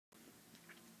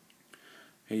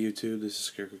Hey YouTube, this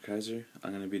is Kaiser.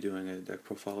 I'm going to be doing a deck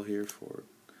profile here for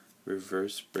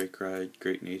Reverse Breakride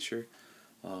Great Nature.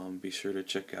 Be sure to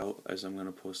check out, as I'm going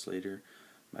to post later,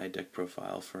 my deck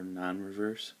profile for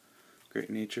non-reverse Great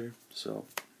Nature. So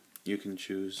you can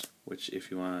choose which, if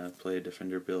you want to play a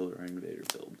Defender build or Invader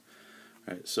build.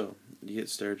 Alright, so to get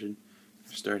started,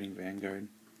 starting Vanguard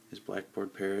is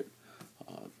Blackboard Parrot.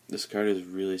 This card is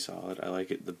really solid. I like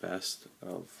it the best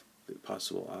of the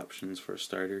possible options for a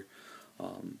starter.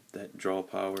 That draw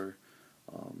power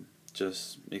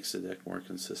just makes the deck more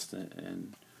consistent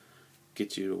and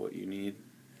gets you to what you need.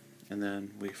 And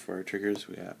then for our triggers,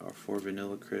 we have our 4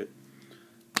 Vanilla Crit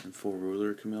and 4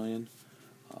 Ruler Chameleon.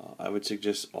 I would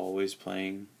suggest always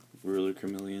playing Ruler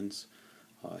Chameleons.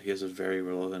 He has a very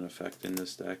relevant effect in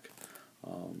this deck.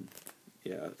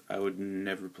 Yeah, I would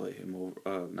never play him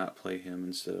over, not play him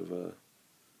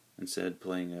instead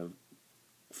playing a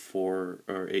 4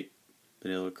 or 8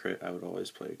 Vanilla Crit. I would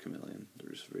always play a Chameleon. They're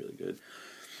just really good.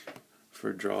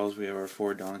 For draws, we have our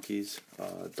 4 Donkeys.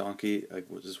 Donkey,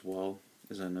 as well,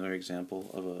 is another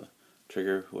example of a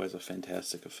trigger who has a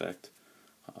fantastic effect.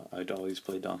 I'd always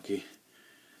play Donkey.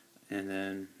 And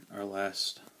then our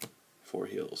last 4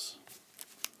 heals.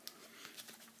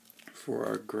 For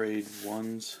our grade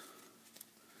 1s,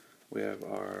 we have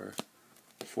our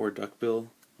 4 Duckbill.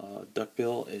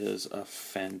 Duckbill is a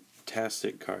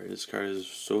fantastic card. This card is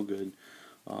so good.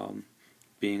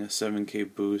 Being a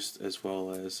 7k boost, as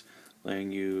well as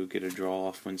letting you get a draw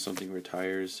off when something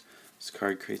retires. This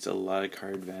card creates a lot of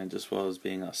card advantage, as well as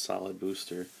being a solid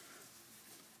booster.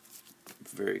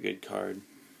 Very good card.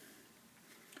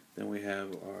 Then we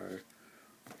have our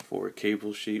 4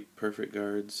 Cable Sheep Perfect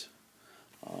Guards.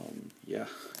 Yeah,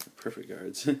 perfect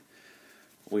guards.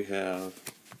 We have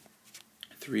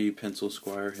 3 Pencil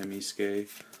Squire Hemiske,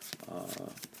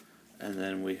 and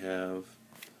then we have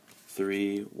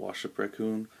 3 Wash Up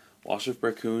Raccoon. Wash Up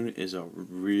Raccoon is a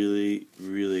really,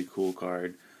 really cool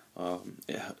card.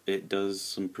 It does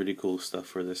some pretty cool stuff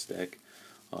for this deck.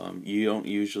 You don't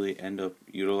usually end up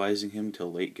utilizing him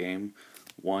till late game.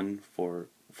 For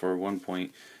 1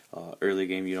 point, early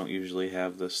game you don't usually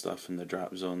have the stuff in the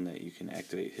drop zone that you can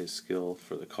activate his skill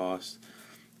for the cost.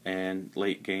 And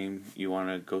late game, you want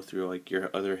to go through like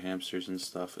your other hamsters and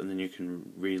stuff, and then you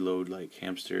can reload like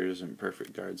hamsters and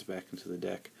perfect guards back into the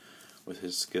deck with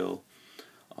his skill.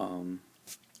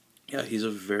 Yeah, he's a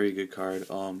very good card.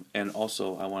 And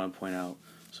also, I want to point out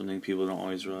something people don't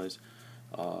always realize.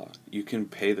 You can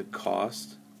pay the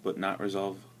cost, but not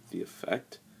resolve the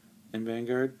effect in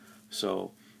Vanguard.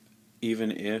 So, even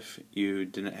if you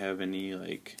didn't have any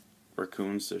like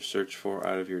raccoons to search for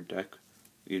out of your deck,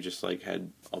 you just like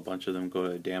had a bunch of them go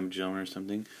to a damage zone or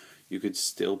something, you could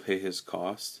still pay his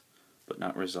cost, but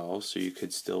not resolve, so you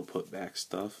could still put back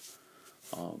stuff.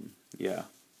 Yeah,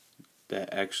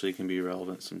 that actually can be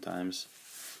relevant sometimes.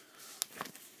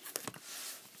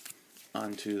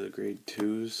 On to the grade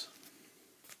 2s.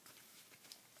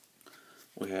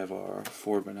 We have our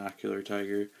 4 Binocular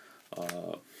Tiger.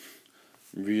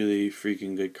 Really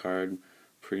freaking good card.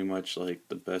 Pretty much like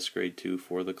the best grade 2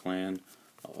 for the clan.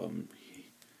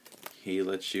 He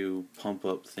lets you pump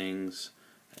up things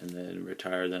and then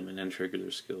retire them and then trigger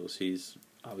their skills. He's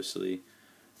obviously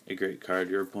a great card.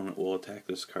 Your opponent will attack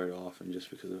this card often just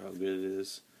because of how good it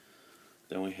is.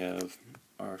 Then we have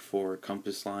our 4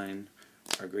 Compass Line,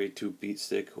 our grade 2 Beat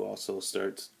Stick, who also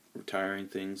starts retiring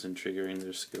things and triggering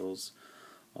their skills.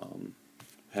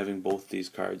 Having both these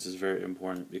cards is very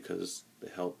important because they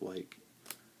help, like,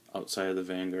 outside of the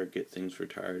Vanguard, get things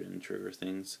retired and trigger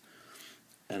things.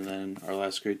 And then our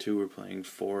last grade 2, we're playing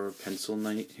 4 Pencil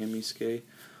Knight Hemiske.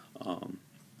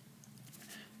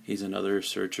 He's another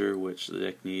searcher which the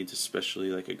deck needs, especially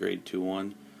like a grade 2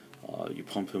 one. You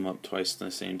pump him up twice in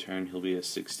the same turn, he'll be a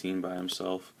 16 by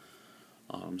himself.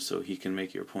 So he can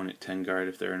make your opponent 10 guard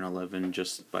if they're an 11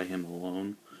 just by him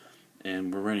alone.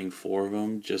 And we're running 4 of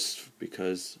them just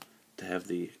because to have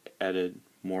the added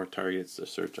more targets to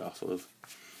search off of.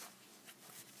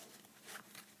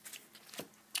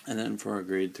 And then for our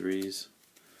grade 3s,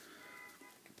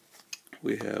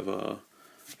 we have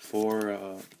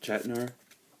 4 Chatnar,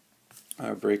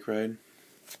 our Breakride.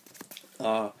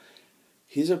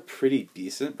 He's a pretty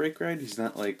decent Breakride. He's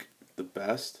not like the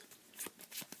best,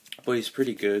 but he's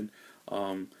pretty good.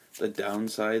 The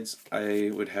downsides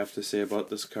I would have to say about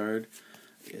this card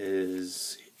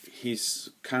is he's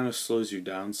kind of slows you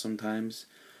down sometimes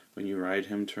when you ride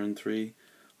him turn 3.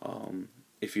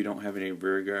 If you don't have any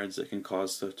rear guards that can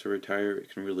cause stuff to retire, it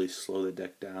can really slow the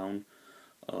deck down.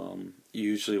 You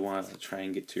usually want to try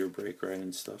and get to your Breakride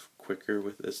and stuff quicker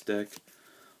with this deck.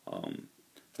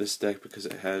 this deck, because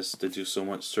it has to do so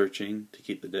much searching to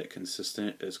keep the deck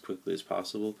consistent as quickly as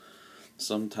possible,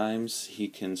 sometimes he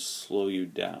can slow you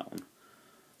down.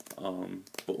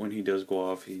 But when he does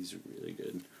go off, he's really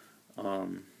good.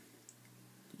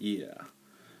 Yeah.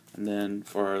 And then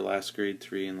for our last grade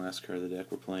 3 and last card of the deck,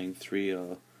 we're playing 3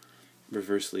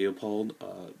 Reverse Leopold.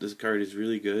 This card is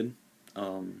really good,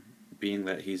 being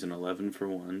that he's an 11 for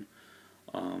 1.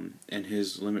 And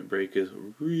his limit break is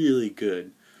really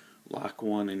good. Lock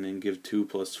 1 and then give 2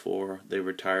 plus 4. They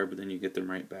retire, but then you get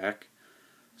them right back.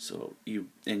 So you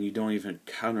don't even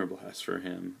counterblast for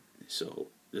him. So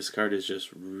this card is just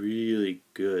really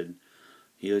good.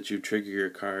 He lets you trigger your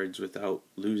cards without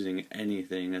losing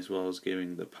anything, as well as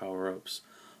giving the power-ups.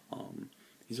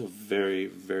 He's a very,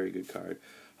 very good card.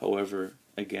 However,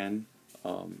 again,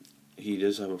 he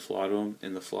does have a flaw to him,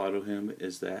 and the flaw to him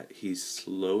is that he's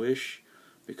slowish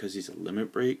because he's a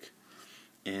limit break.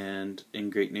 And in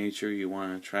Great Nature, you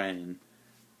want to try and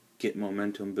get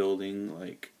momentum building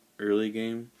like early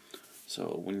game.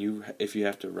 So if you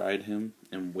have to ride him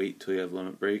and wait till you have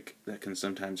limit break, that can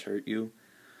sometimes hurt you.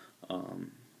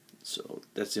 So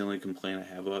that's the only complaint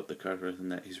I have about the card, rather than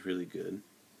that he's really good.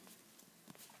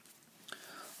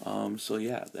 So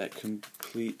yeah, that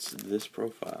completes this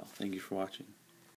profile. Thank you for watching.